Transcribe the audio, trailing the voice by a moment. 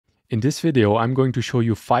In this video, I'm going to show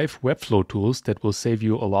you 5 Webflow tools that will save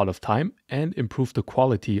you a lot of time and improve the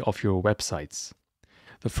quality of your websites.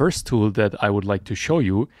 The first tool that I would like to show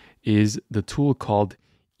you is the tool called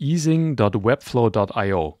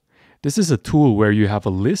easing.webflow.io. This is a tool where you have a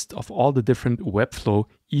list of all the different Webflow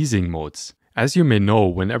easing modes. As you may know,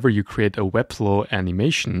 whenever you create a Webflow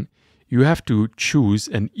animation, you have to choose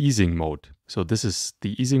an easing mode. So this is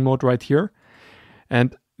the easing mode right here.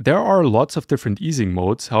 And there are lots of different easing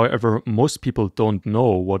modes. However, most people don't know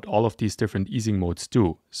what all of these different easing modes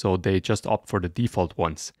do, so they just opt for the default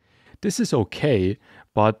ones. This is okay,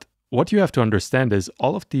 but what you have to understand is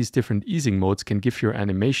all of these different easing modes can give your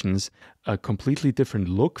animations a completely different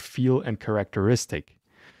look, feel, and characteristic.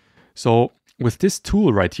 So with this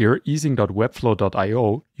tool right here,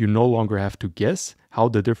 easing.webflow.io, you no longer have to guess how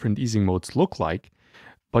the different easing modes look like,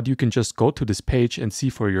 but you can just go to this page and see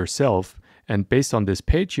for yourself. And based on this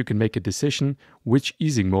page, you can make a decision which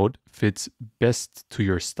easing mode fits best to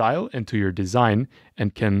your style and to your design,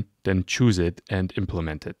 and can then choose it and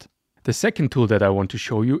implement it. The second tool that I want to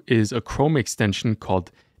show you is a Chrome extension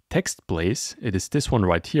called TextBlaze. It is this one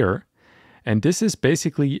right here. And this is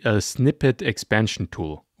basically a snippet expansion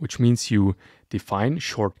tool, which means you define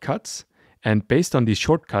shortcuts. And based on these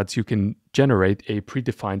shortcuts, you can generate a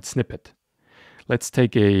predefined snippet. Let's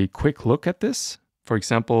take a quick look at this. For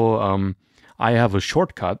example, I have a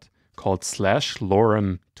shortcut called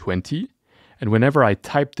 /lorem20, and whenever I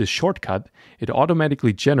type this shortcut, it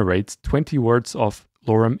automatically generates 20 words of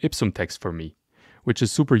lorem ipsum text for me, which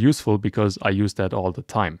is super useful because I use that all the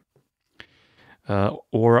time.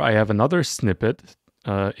 Or I have another snippet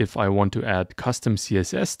if I want to add custom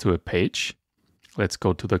CSS to a page. Let's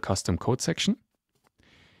go to the custom code section.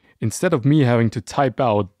 Instead of me having to type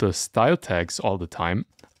out the style tags all the time,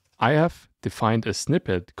 I have defined a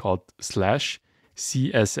snippet called /CSST.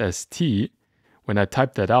 When I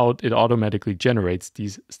type that out, it automatically generates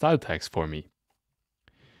these style tags for me.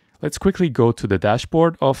 Let's quickly go to the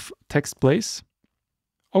dashboard of TextBlaze.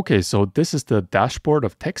 Okay, so this is the dashboard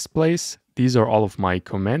of TextBlaze. These are all of my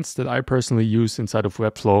commands that I personally use inside of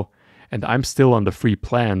Webflow, and I'm still on the free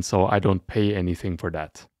plan, so I don't pay anything for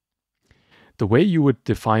that. The way you would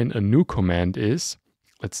define a new command is,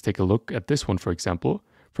 let's take a look at this one, for example.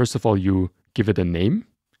 First of all, you give it a name,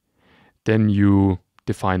 then you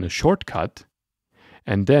define a shortcut,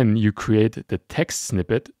 and then you create the text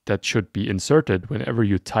snippet that should be inserted whenever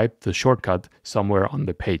you type the shortcut somewhere on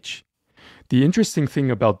the page. The interesting thing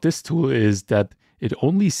about this tool is that it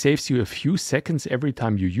only saves you a few seconds every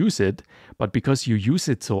time you use it, but because you use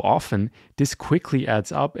it so often, this quickly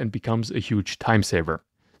adds up and becomes a huge time saver.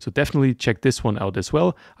 So definitely check this one out as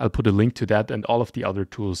well. I'll put a link to that and all of the other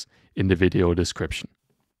tools in the video description.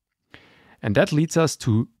 And that leads us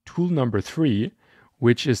to tool number 3,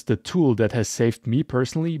 which is the tool that has saved me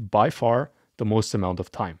personally by far the most amount of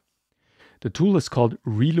time. The tool is called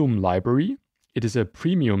Reloom Library. It is a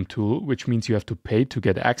premium tool, which means you have to pay to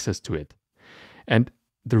get access to it. And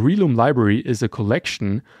the Reloom Library is a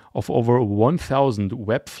collection of over 1,000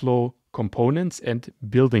 Webflow components and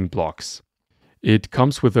building blocks. It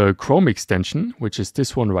comes with a Chrome extension, which is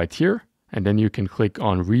this one right here. And then you can click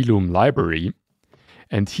on Reloom Library.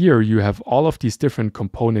 And here you have all of these different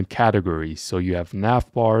component categories. So you have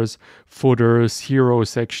navbars, footers, hero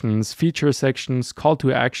sections, feature sections, call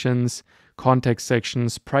to actions, context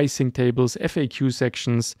sections, pricing tables, FAQ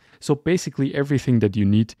sections. So basically everything that you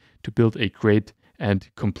need to build a great and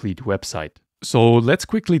complete website. So let's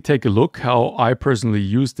quickly take a look how I personally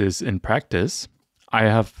use this in practice. I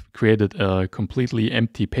have created a completely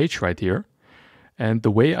empty page right here. And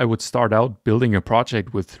the way I would start out building a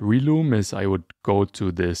project with Reloom is I would go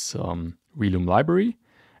to this Reloom library,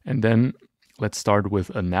 and then let's start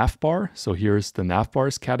with a navbar. So here's the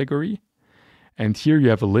navbars category. And here you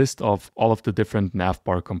have a list of all of the different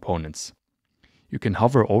navbar components. You can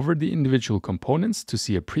hover over the individual components to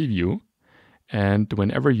see a preview. And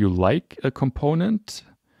whenever you like a component,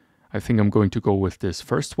 I think I'm going to go with this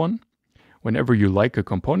first one. Whenever you like a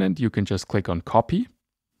component, you can just click on copy,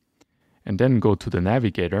 and then go to the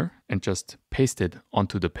navigator and just paste it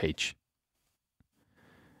onto the page.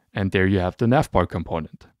 And there you have the navbar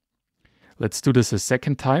component. Let's do this a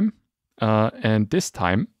second time. And this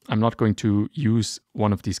time, I'm not going to use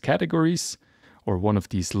one of these categories or one of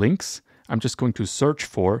these links. I'm just going to search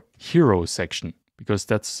for hero section, because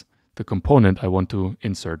that's the component I want to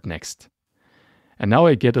insert next. And now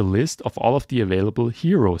I get a list of all of the available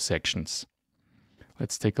hero sections.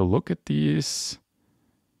 Let's take a look at these.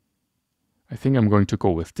 I think I'm going to go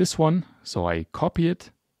with this one. So I copy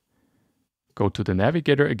it, go to the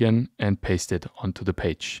navigator again and paste it onto the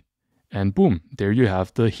page. And boom, there you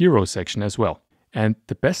have the hero section as well. And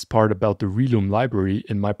the best part about the Reloom library,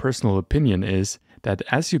 in my personal opinion, is that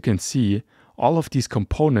as you can see, all of these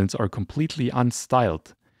components are completely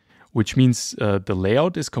unstyled, which means the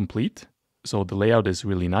layout is complete. So the layout is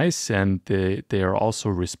really nice and they are also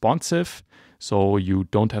responsive. So you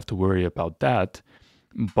don't have to worry about that.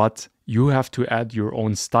 But you have to add your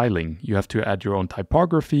own styling. You have to add your own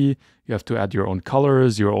typography. You have to add your own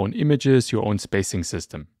colors, your own images, your own spacing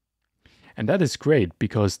system. And that is great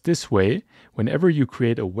because this way, whenever you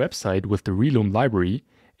create a website with the Reloom library,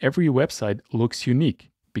 every website looks unique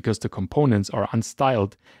because the components are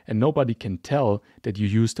unstyled and nobody can tell that you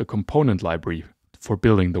used a component library for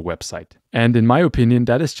building the website. And in my opinion,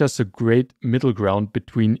 that is just a great middle ground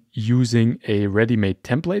between using a ready-made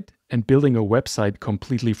template and building a website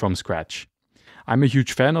completely from scratch. I'm a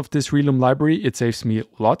huge fan of this Reloom library. It saves me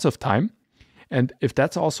lots of time. And if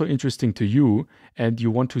that's also interesting to you and you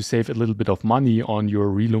want to save a little bit of money on your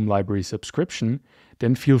Reloom library subscription,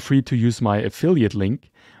 then feel free to use my affiliate link,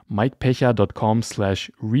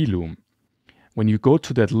 mikepecha.com/Reloom. When you go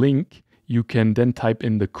to that link, you can then type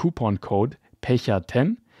in the coupon code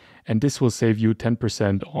PECHA10, and this will save you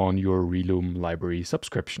 10% on your Reloom library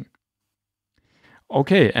subscription.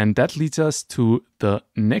 Okay, and that leads us to the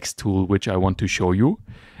next tool which I want to show you.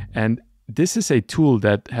 And this is a tool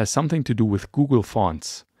that has something to do with Google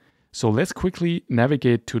Fonts. So let's quickly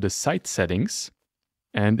navigate to the site settings.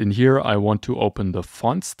 And in here, I want to open the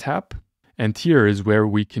Fonts tab. And here is where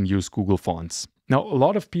we can use Google Fonts. Now, a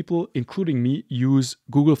lot of people, including me, use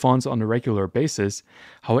Google Fonts on a regular basis.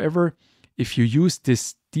 However, if you use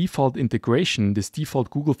this default integration, this default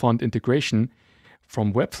Google Font integration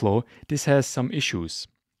from Webflow, this has some issues.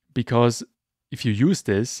 Because if you use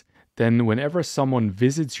this, then whenever someone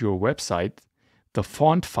visits your website, the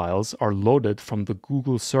font files are loaded from the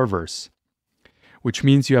Google servers, which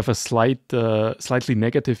means you have a slightly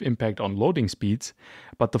negative impact on loading speeds.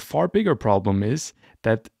 But the far bigger problem is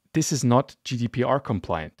that this is not GDPR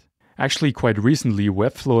compliant. Actually, quite recently,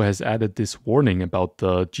 Webflow has added this warning about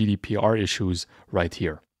the GDPR issues right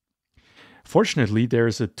here. Fortunately, there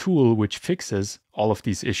is a tool which fixes all of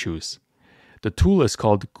these issues. The tool is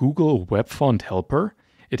called Google Web Font Helper.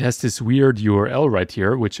 It has this weird URL right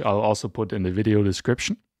here, which I'll also put in the video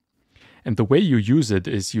description. And the way you use it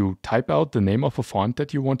is you type out the name of a font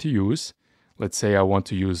that you want to use. Let's say I want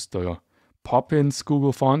to use the Poppins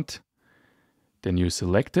Google font. Then you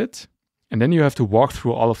select it. And then you have to walk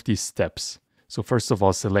through all of these steps. So first of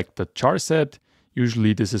all, select the char set.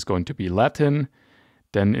 Usually this is going to be Latin.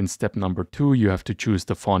 Then in step number 2, you have to choose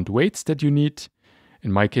the font weights that you need.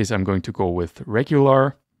 In my case, I'm going to go with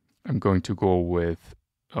regular. I'm going to go with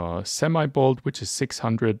semi-bold, which is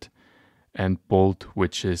 600, and bold,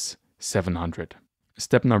 which is 700.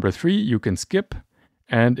 Step number 3, you can skip.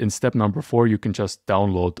 And in step number 4, you can just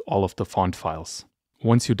download all of the font files.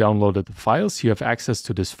 Once you downloaded the files, you have access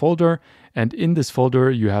to this folder. And in this folder,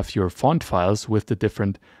 you have your font files with the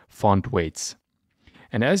different font weights.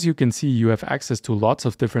 And as you can see, you have access to lots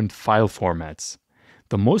of different file formats.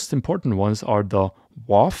 The most important ones are the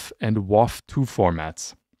WAV and WAV2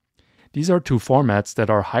 formats. These are two formats that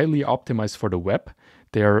are highly optimized for the web.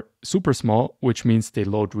 They are super small, which means they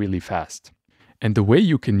load really fast. And the way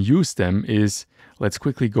you can use them is, let's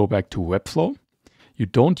quickly go back to Webflow. You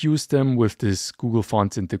don't use them with this Google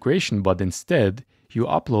Fonts integration, but instead you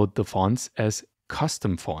upload the fonts as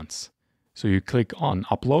custom fonts. So you click on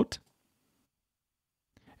Upload.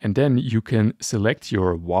 And then you can select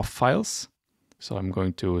your WAV files. So I'm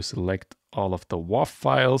going to select all of the WAV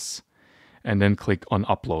files and then click on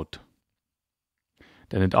Upload.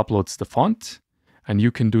 Then it uploads the font and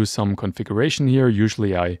you can do some configuration here.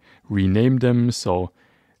 Usually I rename them so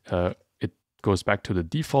it goes back to the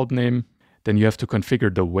default name. Then you have to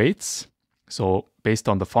configure the weights. So based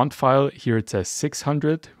on the font file, here it says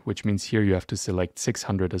 600, which means here you have to select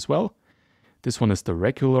 600 as well. This one is the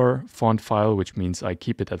regular font file, which means I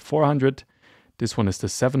keep it at 400. This one is the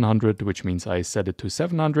 700, which means I set it to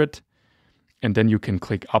 700. And then you can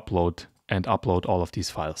click Upload and upload all of these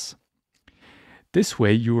files. This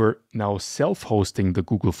way you are now self-hosting the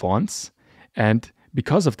Google Fonts. And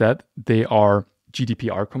because of that, they are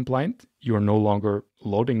GDPR compliant. You are no longer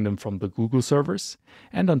loading them from the Google servers.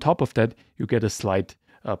 And on top of that, you get a slight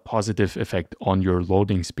positive effect on your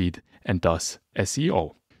loading speed and thus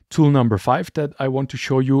SEO. Tool number 5 that I want to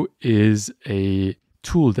show you is a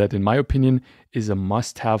tool that, in my opinion, is a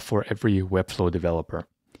must-have for every Webflow developer.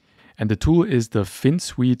 And the tool is the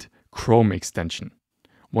FinSuite Chrome extension.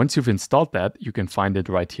 Once you've installed that, you can find it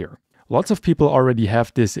right here. Lots of people already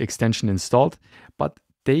have this extension installed, but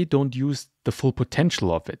they don't use the full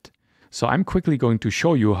potential of it. So I'm quickly going to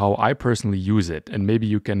show you how I personally use it, and maybe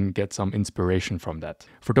you can get some inspiration from that.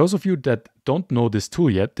 For those of you that don't know this tool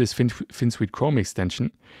yet, this FinSuite Chrome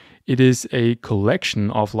extension, it is a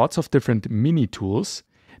collection of lots of different mini tools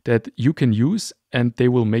that you can use, and they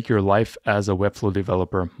will make your life as a Webflow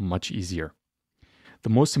developer much easier. The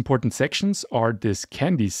most important sections are this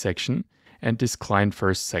Candies section and this Client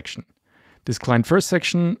First section. This Client First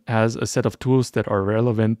section has a set of tools that are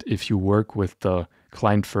relevant if you work with the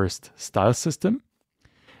Client First style system.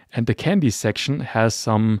 And the Candies section has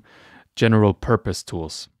some general purpose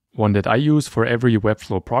tools. One that I use for every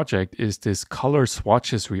Webflow project is this color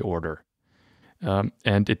swatches reorder.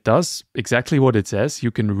 And it does exactly what it says. You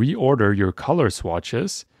can reorder your color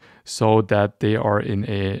swatches so that they are in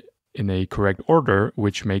a correct order,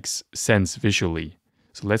 which makes sense visually.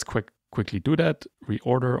 So let's quickly do that.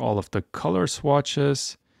 Reorder all of the color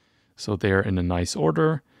swatches so they're in a nice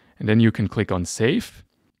order. And then you can click on Save.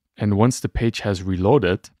 And once the page has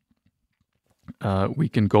reloaded, we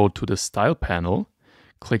can go to the Style panel,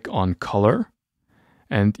 click on Color,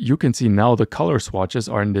 and you can see now the color swatches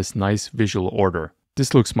are in this nice visual order.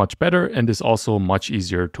 This looks much better and is also much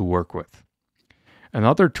easier to work with.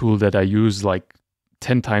 Another tool that I use like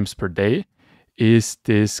 10 times per day is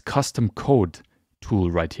this custom code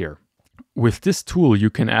tool right here. With this tool, you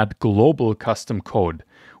can add global custom code,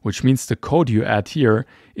 which means the code you add here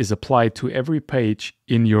is applied to every page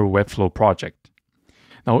in your Webflow project.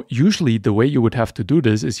 Now, usually the way you would have to do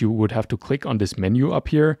this is you would have to click on this menu up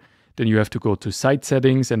here, then you have to go to Site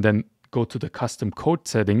Settings and then go to the custom code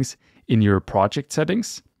settings in your project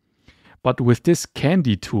settings. But with this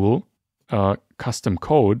Candy tool, custom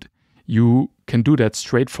code, you can do that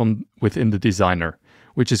straight from within the designer,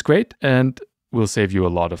 which is great and will save you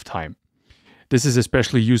a lot of time. This is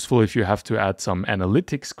especially useful if you have to add some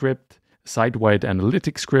analytics script, site-wide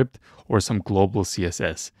analytics script, or some global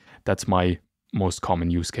CSS. That's my most common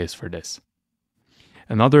use case for this.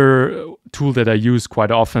 Another tool that I use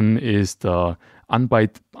quite often is the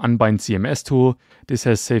Unbind CMS tool. This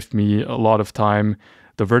has saved me a lot of time.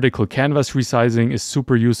 The vertical canvas resizing is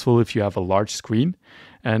super useful if you have a large screen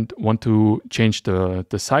and want to change the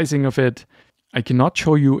sizing of it. I cannot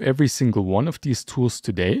show you every single one of these tools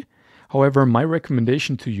today. However, my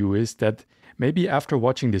recommendation to you is that maybe after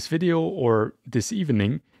watching this video or this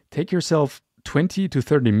evening, take yourself 20 to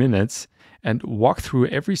 30 minutes and walk through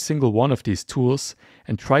every single one of these tools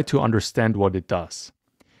and try to understand what it does.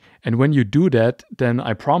 And when you do that, then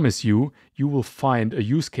I promise you, you will find a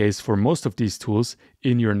use case for most of these tools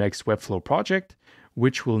in your next Webflow project,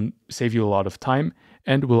 which will save you a lot of time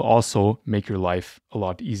and will also make your life a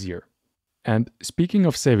lot easier. And speaking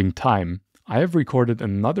of saving time, I have recorded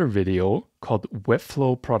another video called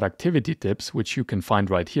Webflow Productivity Tips, which you can find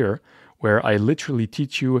right here, where I literally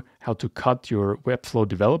teach you how to cut your Webflow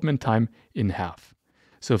development time in half.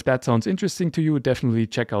 So if that sounds interesting to you, definitely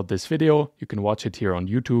check out this video. You can watch it here on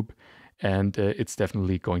YouTube, and it's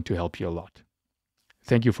definitely going to help you a lot.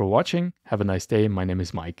 Thank you for watching. Have a nice day. My name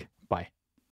is Mike. Bye.